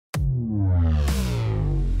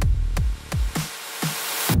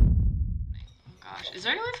Is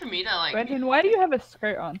there any way for me to like? Brendan, why do you have a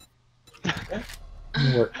skirt on?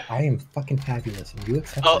 I am fucking fabulous, and you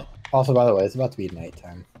accept it. Also, by the way, it's about to be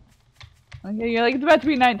nighttime. Okay, you're like, it's about to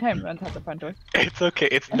be nighttime. Runs out the front door. It's okay.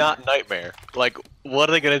 It's not nightmare. Like, what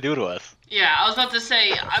are they gonna do to us? Yeah, I was about to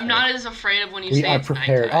say I'm not as afraid of when you We say are it's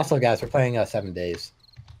prepared. nighttime. Also, guys, we're playing 7 days.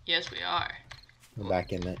 Yes, we are. We're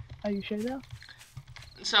back in it. Are you sure though?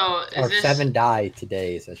 So is Or this 7 die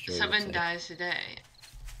today, as Joey would 7 say. dies today?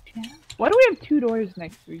 Yeah. Why do we have 2 doors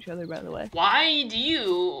next to each other, by the way? Why do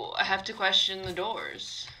you have to question the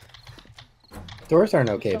doors? Doors are an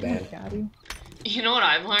okay Someone band. got you. You know what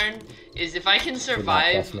I've learned is if I can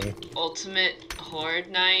survive trust me. ultimate horde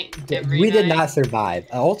night We did night- not survive.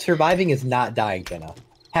 Surviving is not dying, Jenna.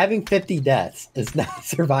 Having 50 deaths is not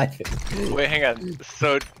surviving. Wait, hang on.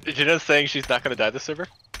 So, Jenna's saying she's not gonna die this server?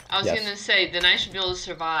 I was Yes. gonna say then I should be able to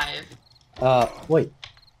survive. Wait.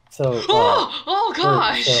 So, Oh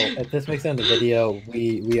gosh! So if this makes it in the video,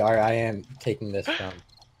 I am taking this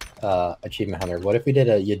from Achievement Hunter. What if we did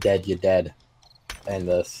a you dead in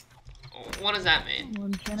this? What does that mean? Well,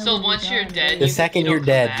 Jenna So would be once you're dying. dead, The you second don't you're come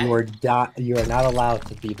dead, back? you are not allowed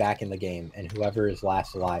to be back in the game, and whoever is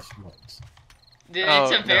last alive wins. Then Oh,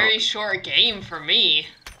 it's a no. very short game for me.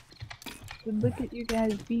 But look at you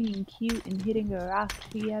guys being cute and hitting a rock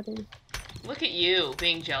together. Look at you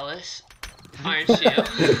being jealous, aren't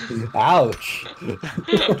you? Ouch!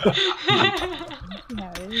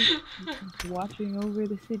 Yeah, it is. Just watching over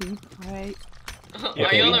the city. Alright.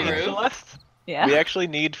 Are you on the roof? Celeste? Yeah. We actually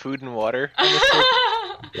need food and water on this server.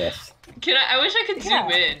 Yes. I wish I could Yeah.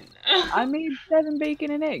 zoom in. I made 7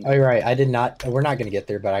 bacon and eggs. Oh, you're right. I did not. We're not gonna get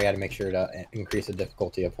there, but I got to make sure to increase the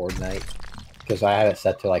difficulty of Horde Night because I have it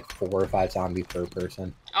set to like 4 or 5 zombies per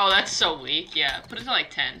person. Oh, that's so weak. Yeah, put it to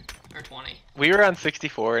like 10 or 20. We were on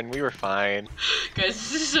 64 and we were fine. Guys,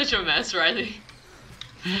 this is such a mess, Riley.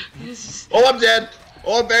 This is... Oh, I'm dead.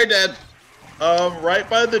 Oh, I'm very dead. Right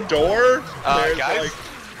by the door. There's Guys?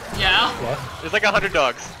 like Yeah? What? There's like 100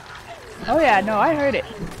 dogs. Oh yeah, no, I heard it.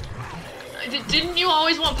 Didn't you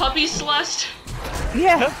always want puppies, Celeste?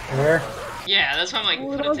 Yeah. Where? Yeah, that's why I'm like,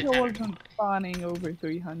 Well, it put it to also 10 or wasn't 20. spawning over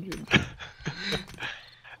 300.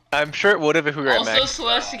 I'm sure it would have if we were at Also, max.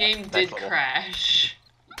 Celeste game did level. crash.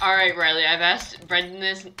 Alright, Riley, I've asked Brendan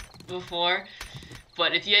this before,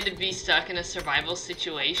 but if you had to be stuck in a survival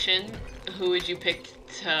situation, who would you pick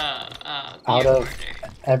to be Out your of- partner?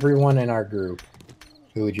 Everyone in our group,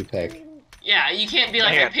 who would you pick? Yeah, you can't be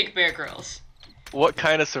like, Man. I pick Bear Grylls. What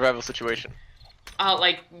kind of survival situation?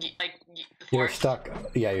 You're forest. stuck.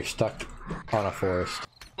 Yeah, you're stuck on a forest.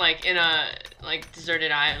 Like in a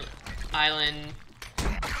deserted island that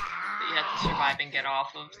you have to survive and get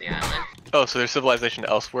off of the island. Oh, so there's civilization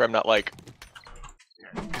elsewhere. I'm not like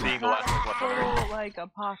being the last one left on Earth. Full, like,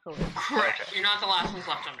 apocalypse. Correct. Okay. You're not the last ones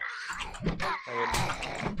left on Earth. I mean,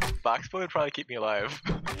 Boxboy would probably keep me alive.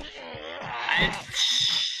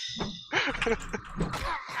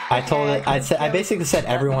 I basically said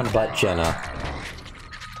everyone but Jenna.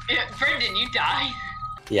 Yeah, Brendan, you died.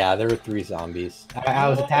 Yeah, there were 3 zombies. I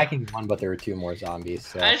was attacking one, but there were 2 more zombies.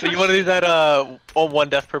 So I So you want to do that one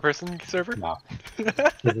death per person server? no,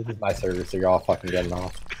 this is my server, so you're all fucking getting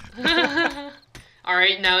off.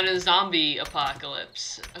 Alright, now in a zombie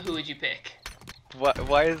apocalypse, who would you pick?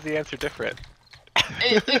 Why is the answer different?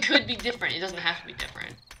 It could be different. It doesn't have to be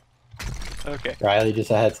different. Okay, Riley, just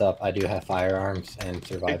a heads up. I do have firearms and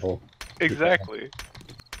survival. exactly.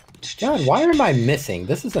 God, why am I missing?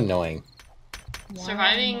 This is annoying.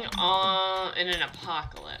 Surviving in an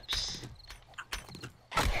apocalypse.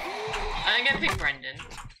 I think I pick Brendan.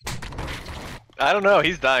 I don't know.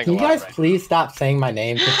 He's dying. Can a you lot guys right please stop saying my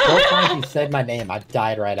name? Just 4 times you said my name, I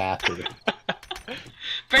died right after.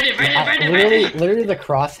 Brendan. Literally, the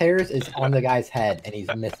crosshairs is on the guy's head, and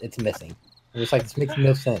it's missing. I'm just like, this makes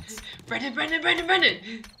no sense. Brendan.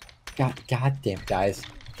 God damn, guys.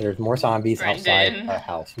 There's more zombies Brendan. outside our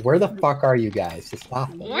house. Where the fuck are you guys? Just stop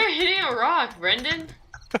them. We're hitting a rock, Brendan.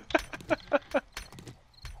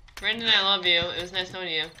 Brendan, I love you. It was nice knowing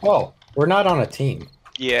you. Oh, we're not on a team.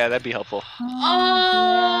 Yeah, that'd be helpful.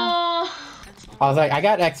 Oh! That's so I was like, I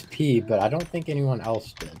got XP, but I don't think anyone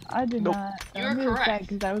else did. I did Nope. not. You were I'm really sad correct.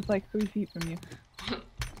 because I was like 3 feet from you.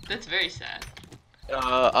 That's very sad.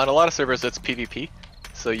 On a lot of servers, it's PvP,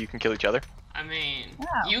 so you can kill each other. I mean, Wow.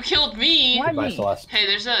 you killed me! Why Goodbye, me? Celeste. Hey,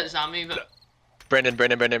 there's a zombie, but... Brendan.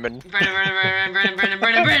 Brendan. There's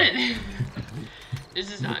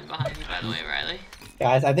a zombie behind you, by the way, Riley.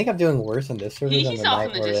 Guys, I think I'm doing worse in this server than He's the off night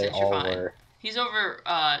in the where they distance, you're all fine. were. He's over,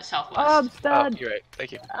 southwest. Oh, I'm Oh, stunned. you're right.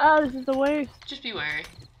 Thank you. Oh, this is the worst. Just be wary.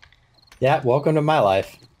 Yeah, welcome to my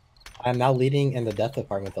life. I'm now leading in the death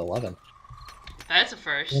department 11. That's a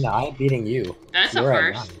first. You know, I'm beating you. That's a You're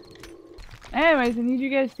at first. 9. Anyways, I need you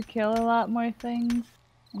guys to kill a lot more things.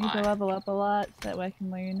 I need Why? to level up a lot so that way I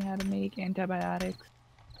can learn how to make antibiotics.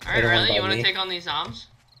 Alright, Anyone Riley, by you want to me? take on these zombies?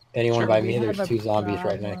 Anyone Sure. by We me? have There's a 2 zombies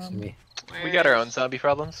right next to problem. me. We got our own Where's- zombie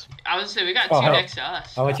problems. I was gonna say, we got Oh, two hell. next to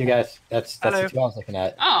us. How about you guys? That's Hello. the 2 I was looking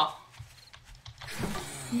at. Oh.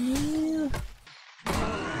 Ew.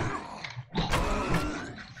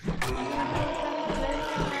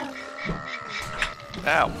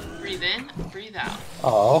 Ow. Breathe in, breathe out.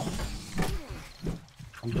 Oh.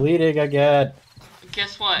 I'm bleeding again.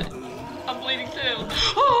 Guess what? I'm bleeding too.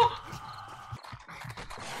 Oh!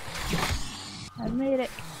 I made it.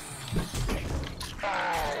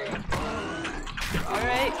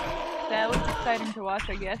 Alright. That was exciting to watch,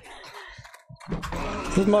 I guess.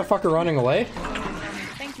 Is this motherfucker running away?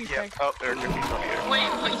 Thank you, Yeah. Craig. Oh, there are cookies on here. Wait,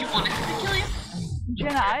 what, you wanted him to kill you?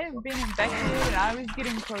 Jenna, I have been infected and I was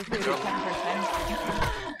getting closer to 10%.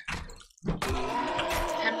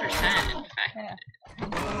 10%, in fact. Yeah.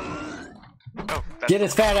 Oh, that's Get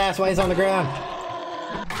his fat ass while he's on the ground.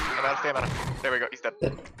 I'm out of stamina. There we go. He's dead.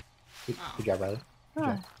 Good job, brother.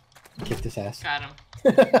 Huh. Kicked his ass. Got him.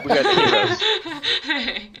 We got heroes.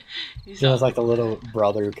 He's Feels up. like the little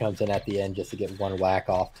brother who comes in at the end just to get one whack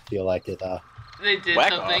off to feel like it. They did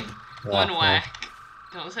Whack something. Yeah, One whack.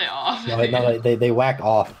 Don't say off. No, they whack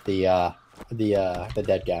off the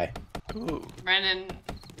dead guy. Ooh. Brandon,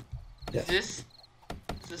 Yes. is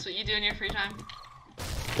this what you do in your free time?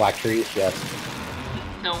 Whack trees, yes.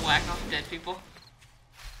 No whack off dead people?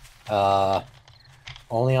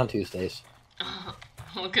 Only on Tuesdays.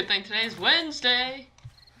 Well, good thing today's Wednesday.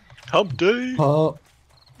 Hump day. Oh.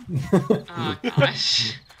 Oh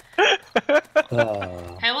gosh. Hey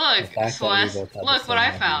The look, fact that we Celeste, both have the look what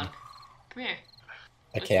I same found. Come here.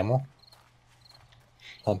 a camel.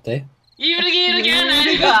 Hump day. You again, Oh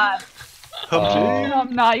again! God. Hump day. No,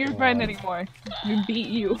 I'm not your friend anymore. We beat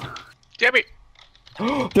you. Damn it.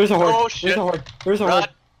 There's a horde. Oh, There's shit. a horde. There's a Run. horde.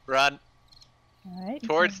 Run. Alright.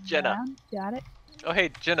 Towards turn Jenna. around. Got it. Oh, hey,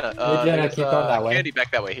 Jenna. Jenna, there's, keep going that way. Candy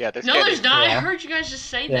back that way. Yeah, there's No, candy. there's not. I Yeah. heard you guys just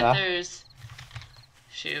say Yeah. that there's.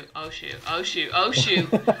 Shoot! Oh shoot! Oh shoot! Oh shoot!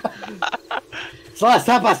 Celeste,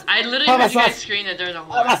 help us! I literally Help heard us, you guys Celeste. scream that there's a Help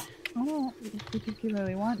horde. us! I don't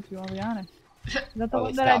particularly want to, I'll be honest. Is that the Oh,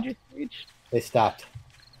 one they that I stopped. just reached? They stopped.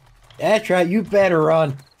 That's right. You better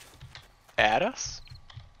run. At us?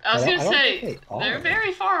 I was I don't- gonna I don't say think they they're are.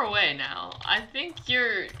 very far away now. I think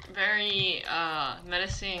you're very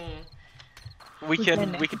menacing. We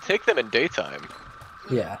can take them in daytime.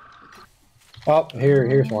 Yeah. Oh,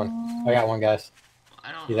 here's one. I got one, guys.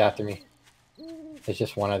 I don't He's know. after me. It's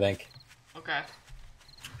just one, I think. Okay.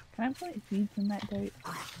 Can I plant seeds in that dirt?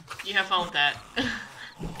 You have fun with that.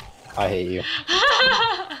 I hate you.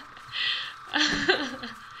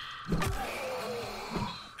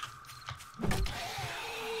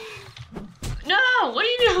 No! What are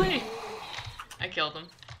you doing? I killed him.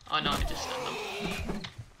 Oh no, I just stunned him.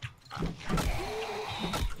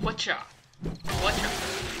 Whatcha? Whatcha?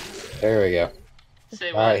 There we go. Say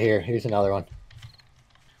All what? right, here's another one.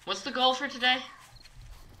 What's the goal for today?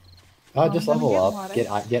 Oh, I'm just gonna level get up.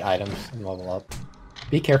 water. Get items and level up.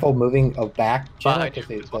 Be careful moving back, Jenna, Behind you.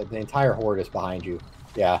 because the entire horde is behind you.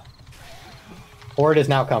 Yeah. Horde is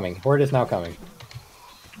now coming. Horde is now coming.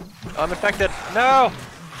 I'm infected. No!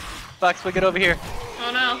 Fox, we get over here.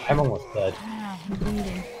 Oh no. I'm almost dead. Wow, I'm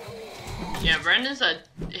bleeding. Yeah, Brendan's a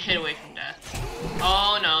hit away from death.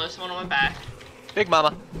 Oh no, there's someone on my back. Big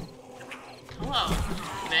Mama. Hello,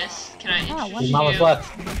 miss. Can I Wow, interest Your mama's you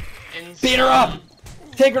left. in Beat her up!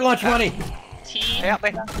 Take her lunch money! tea? Help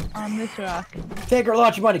me. On this rock. Take her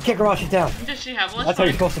lunch money! Kick her while she's down! Does she have lunch That's how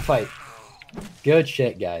you're money? supposed to fight. Good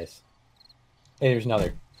shit, guys. Hey, there's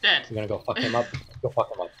another. Dead. You're gonna go fuck him up? Go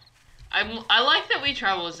fuck him up. I like that we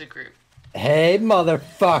travel as a group. Hey,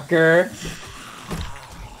 motherfucker!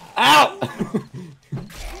 Ow!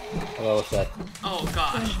 Hello, what's that? Oh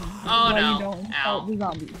gosh. Oh Why you no. don't Ow. help the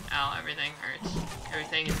zombies? Ow, everything hurts.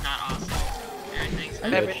 Everything is not awesome. Everything's Are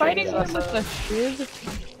you Everything fighting is them with awesome. a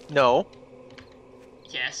shiv? No.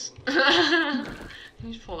 Yes.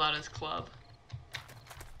 He just pulled out his club.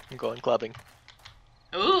 I'm going clubbing.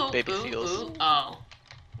 Ooh, Baby ooh, seals. ooh. Oh.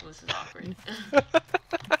 Well, this is awkward.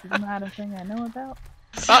 This is not a thing I know about.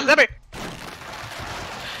 Ah, Zebby!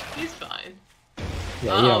 He's fine.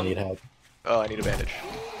 Yeah, you don't need help. Oh, I need a bandage.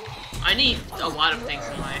 I need a lot of things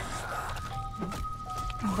in life.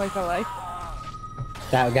 Like a life.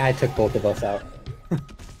 That guy took both of us out.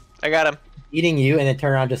 I got him. Eating you and then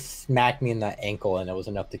turn around and just smack me in the ankle and it was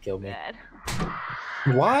enough to kill me. Bad.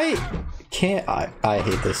 Why? Can't I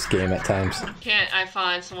hate this game at times. Can't I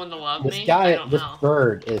find someone to love This me? I guy, don't this know.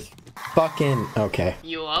 bird is fucking okay.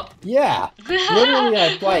 You up? Yeah, literally,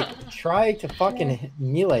 I've like tried to fucking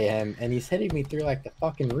melee him, and he's hitting me through like the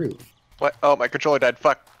fucking roof. What? Oh, my controller died.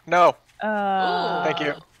 Fuck. No. Ooh. Thank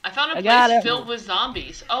you. I found a I got place it. filled with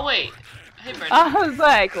zombies. Oh wait. Hey Brendan. I was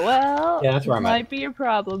like, well, Yeah, that's where I'm might at. be a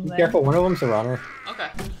problem Be then. careful, one of them's a runner. Okay.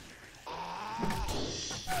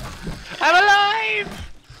 I'm alive!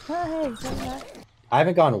 Oh, hey, I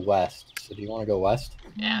haven't gone west, so do you want to go west?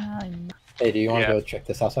 Yeah. Hey, do you want to Yeah. go check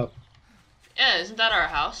this house out? Yeah, isn't that our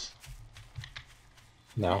house?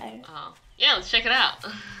 No. Oh. Yeah, let's check it out.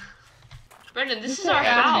 Brendan, this is I our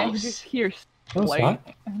can house. just hear No, it's light, not.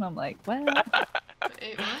 and I'm like, well,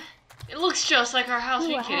 Wait, what? It looks just like our house. Are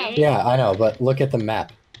you Ooh, kidding me? Yeah, I know, but look at the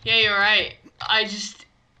map. Yeah, you're right.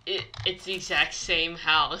 It's the exact same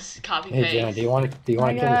house. Copy Hey, paste. Jenna, do you want to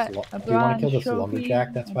I kill got this? a Do you want to kill bronze this trophy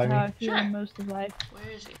lumberjack that's and by how I me? feel Sure. most of life. Where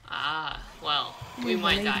is he? Ah, well, we There's a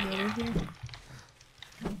might lady die over here.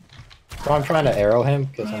 So I'm trying to arrow him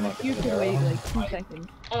because I'm Man, like. if you could wait like 2 seconds.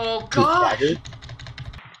 Oh He's god! staggered.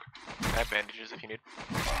 I have bandages if you need.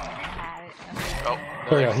 I- Oh,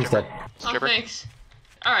 Oh, no, he's dead. Oh, Stripper. thanks.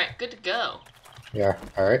 Alright, good to go. Yeah.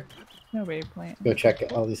 All right. No raid plant. Go check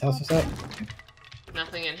all these houses out.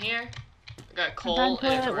 Nothing in here. I got I coal found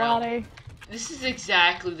and a toilet grill. water. This is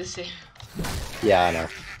exactly the same. Yeah, I know.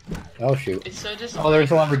 Oh shoot. It's so Oh, disappointing.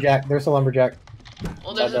 there's a lumberjack. There's a lumberjack.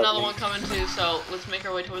 Well, there's That another does one coming too, so let's make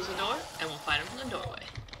our way towards the door, and we'll find him from the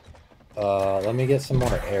doorway. Let me get some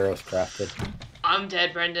more arrows crafted. I'm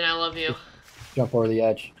dead, Brendan. I love you. Jump over the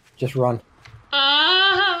edge. Just run.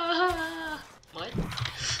 Ah! What?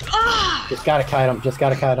 Ah! Just gotta kite him. Just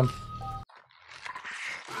gotta kite him.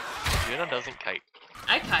 Jenna doesn't kite.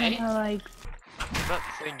 I kite. Kinda like, I'm not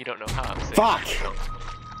saying you don't know how. I'm saying Fuck!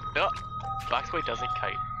 No. Foxboy doesn't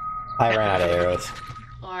kite. I ran out of arrows.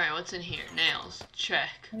 Alright, what's in here? Nails. Check.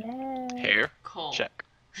 yeah. Hair. Coal. Check.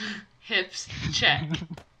 Hips. Check.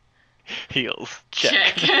 Heels.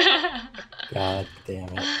 Check. Check. God damn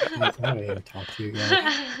it. I don't even talk to you guys.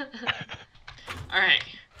 Alright.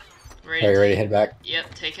 Are you ready to head back?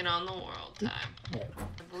 Yep, taking on the world time. Alright.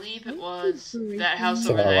 I believe it was that house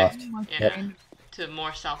To over our there. left. Yeah. To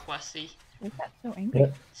more southwesty. Is that so angry?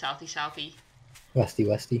 Yep. Southy. Westy,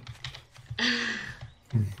 westy.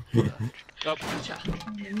 Oh. Gotcha.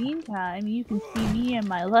 In the meantime, you can see me in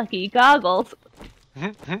my lucky goggles.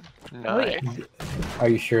 Nice. Are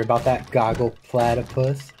you sure about that goggle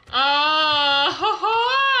platypus? I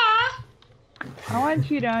want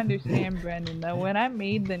you to understand, Brendan, that when I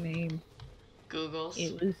made the name, Googles.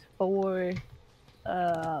 it was for,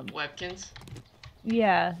 Webkins.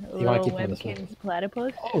 yeah, You wanna little keep on this one? Webkins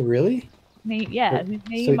platypus. Oh, really? Name, yeah, Wait, whose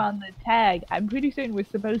so- name on the tag, I'm pretty certain was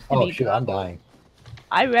supposed to Oh, be shoot, I'm goggles. dying.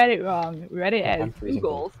 I read it wrong. Read it as I'm freezing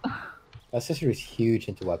Googles. My sister was huge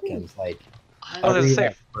into webkins. Like, Oh, every that's like,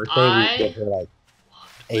 safe. birthday, I- we give her like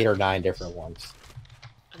 8 or 9 different ones.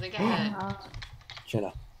 I think I had.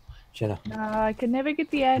 Jenna, No, I could never get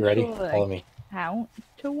the you actual ready? like, Follow me. count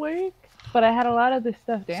to work, but I had a lot of this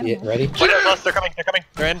stuff down. See it? Ready? Wait, no, they're coming. They're coming.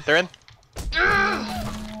 They're in. They're in.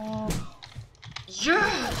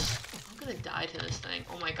 Yes! I'm gonna die to this thing.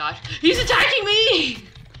 Oh my gosh. He's attacking me!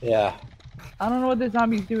 Yeah. I don't know what the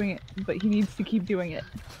zombie's doing it, but he needs to keep doing it.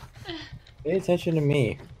 Pay attention to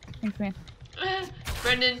me. Thanks, man.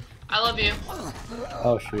 Brendan, I love you.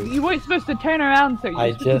 Oh, shoot. You weren't supposed to turn around, so you're I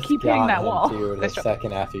supposed just to keep hitting got that him wall. too the Nice job.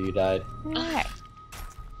 second after you died. Alright.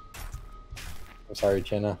 I'm sorry,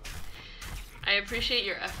 Jenna. I appreciate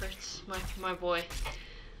your efforts, my boy.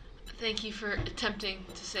 Thank you for attempting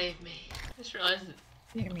to save me. I just realized that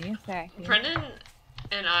Give me a second. Brendan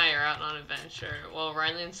and I are out on an adventure, while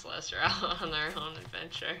Riley and Celeste are out on their own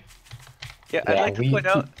adventure. Yeah, I'd Yeah, like to we point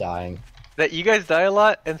out keep dying. that you guys die a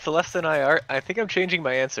lot, and Celeste and I are. I think I'm changing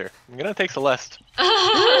my answer. I'm gonna take Celeste.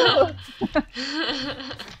 Are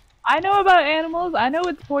I know about animals. I know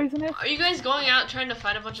it's poisonous. you guys going out trying to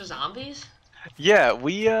fight a bunch of zombies? Yeah,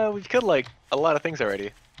 we've killed like a lot of things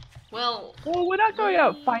already. Well, Well, we're not going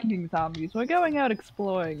out finding zombies. We're going out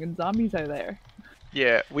exploring, and zombies are there.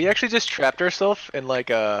 Yeah, we actually just trapped ourselves in like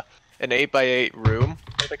an 8x8 room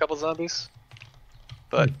with a couple zombies.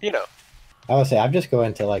 But you know, I would say I'm just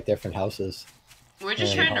going to like different houses. we're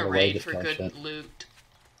just Yeah, trying to on the way, raid just for don't good shit. loot.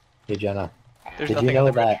 Hey, Jenna. there's Did nothing you know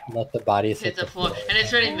on the that let the bodies Hit the floor, and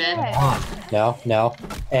it's ready, man. No, no.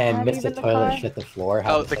 And Not miss the even the toilet car? shit the floor.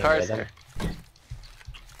 Oh, Have the same car's rhythm. there.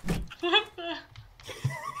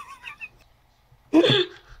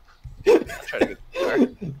 Try to get the car.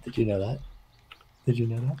 Did you know that? Did you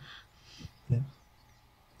know that?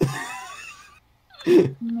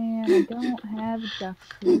 Man, I don't have duck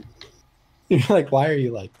food. You're like, why are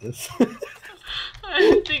you like this?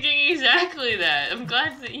 I'm thinking exactly that. I'm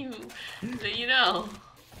glad that you know.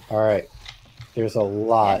 Alright. There's a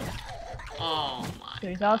lot. Oh my.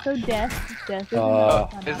 There's also death. Death is Uh,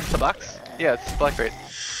 another Is one. this the box? Yeah, it's black crate.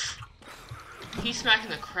 He's smacking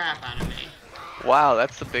the crap out of me. Wow,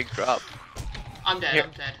 that's a big drop. I'm dead. Here.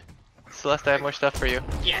 I'm dead. Celeste, I have more stuff for you.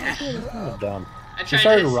 Yeah. kind of dumb. I He tried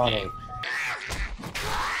started to escape. running.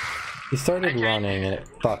 He started Okay. running and it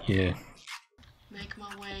fucked me. Make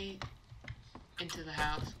my way into the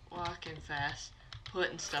house, walking fast,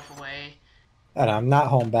 putting stuff away. And I'm not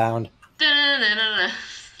homebound. Da-na-na-na-na.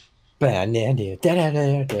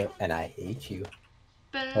 And I hate you.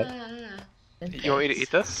 Ba-na-na-na. You want me to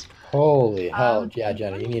eat this? Holy hell, yeah,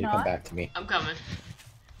 Jenna, you need to come not. back to me. I'm coming.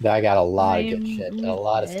 I got a lot of I good am shit and a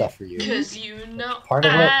lot of weak. stuff for you. Cause you know Part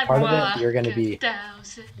of it- I'd part of it, walk you're gonna be-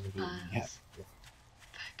 1,000 miles Yeah. if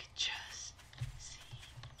I could just see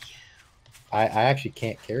you I actually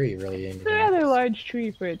can't carry really It's anything. a rather large tree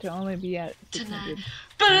for it to only be at tonight.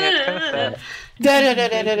 600. Yeah, it's kinda sad.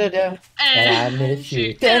 Da-da-da-da-da-da. And I miss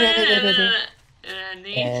you. Da-da-da-da-da. And I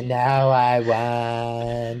need And you. now I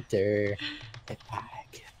wonder if I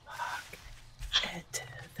can walk into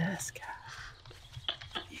the sky.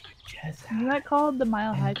 You just Isn't that called the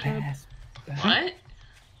Mile High Club? pass by. What?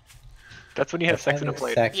 That's when you have sex in a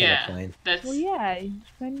plane. Sex in Yeah. a plane. That's Well, yeah. Your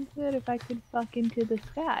friend said if I could fuck into the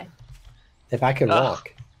sky. If I could Ugh.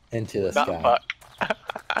 walk into the Not sky.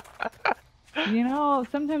 fuck. You know,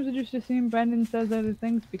 sometimes I just assume Brendan says other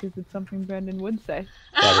things because it's something Brendan would say.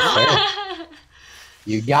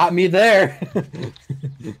 You got me there.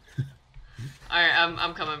 Alright,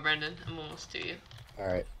 I'm coming, Brendan. I'm almost to you.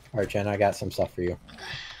 Alright, Jen, I got some stuff for you.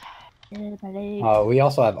 My leg. We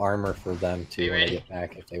also have armor for them Are too you when they ready? get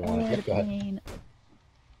back if they want it. Yep, go ahead. Pain.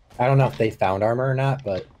 I don't know if they found armor or not,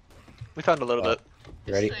 but We found a little bit. you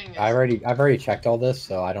This ready? thing is- I've already checked all this,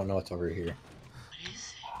 so I don't know what's over here. What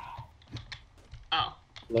is it? Oh.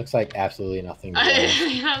 Looks like absolutely nothing. I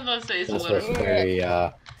was about to say it's a This little was very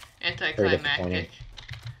anticlimactic.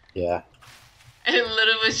 yeah. And it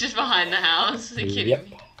literally was just behind the house. Are you kidding Yep.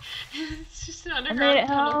 me? It's just an I made underground it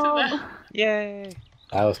tunnel to home. that. Yay!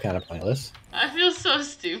 That was kind of pointless. I feel so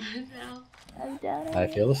stupid now. I've done it. I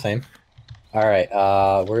feel the same. Alright,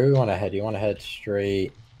 where do we want to head? Do you want to head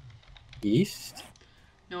straight east?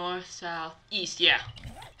 North, south, east, yeah.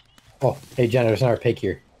 Oh, hey Jenna, there's another pig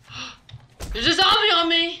here. There's a zombie on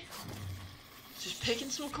me! Just picking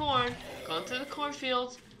some corn. Going through the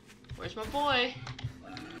cornfields. Where's my boy?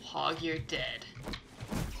 Hog, you're dead.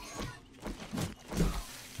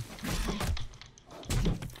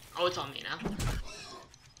 Oh, it's on me now.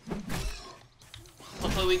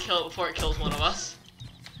 Hopefully we kill it before it kills one of us.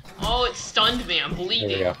 Oh, it stunned me. I'm There we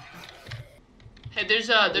bleeding. go. Hey, there's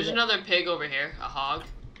another pig over here. A hog.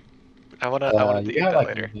 I wanna You eat got that like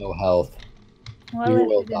later. no health. Well, You I left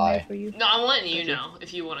will it in there die. for you. No, I'm letting you know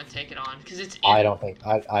if you want to take it on, because it's in. I don't think.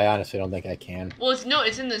 I honestly don't think I can. Well,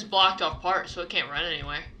 it's in this blocked off part, so it can't run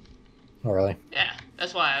anywhere. Oh really? Yeah,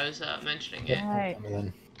 that's why I was mentioning it. Right. I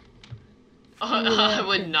mean, I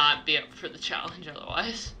would not be up for the challenge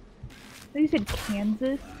otherwise. You said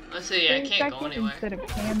Kansas? Let's see, yeah, I They can't expect go it anywhere. Instead of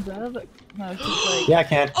Kansas. No, it's just like yeah, I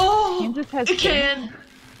can. Oh, Kansas has it can.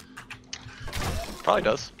 Probably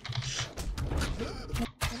does.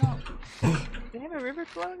 Do they have a river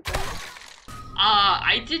flowing through?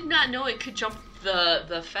 I did not know it could jump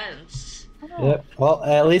the fence. I don't know. Yep. Well,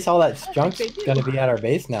 at least all that junk's they do. gonna be at our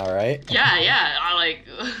base now, right? Yeah, I like.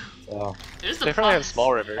 So. There's the They probably have promise.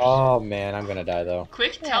 small rivers. Oh man, I'm gonna die though.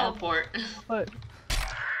 Quick Yeah. teleport. But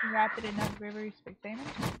rapid enough rivers for famous?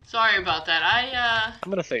 Sorry about that. I I'm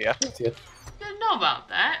gonna say yeah. That's good. didn't know about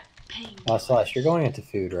that. Pain. Celeste, you're going into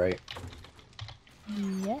food, right?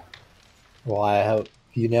 Yeah. Well, I hope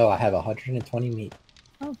you know I have 120 meat.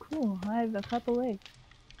 Oh, cool. I have a couple eggs.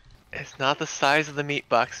 It's not the size of the meat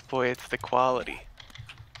box, boy. It's the quality.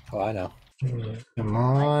 Oh, I know. Come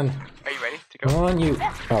on. Are you ready to Come go? on, you.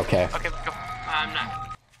 Okay. Okay, let's go. I'm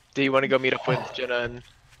not. Do you want to go meet up with Jenna and?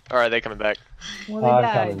 Or are they coming back? Well, they I'm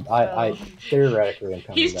died. coming. I so- theoretically am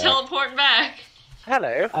coming He's back. teleporting back.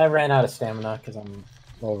 Hello. I ran out of stamina because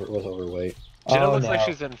was overweight. Jenna Oh, looks like no.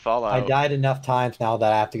 she's in Fallout. I died enough times now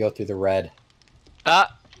that I have to go through the red.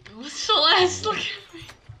 Ah! Celeste, look at me.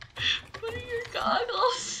 What are your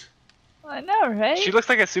goggles? I know, right? She looks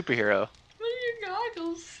like a superhero. What are your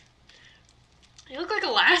goggles? You look like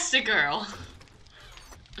Elastigirl.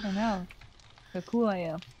 I know. So cool I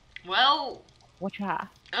am. Well, Watcha.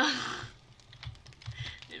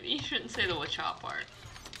 maybe you shouldn't say the wacha part.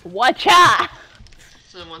 Watcha!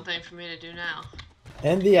 So one thing for me to do now.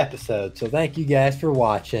 End the episode. So thank you guys for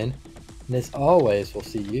watching. And as always, we'll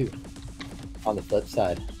see you on the flip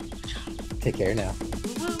side. Take care now.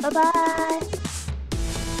 Bye bye.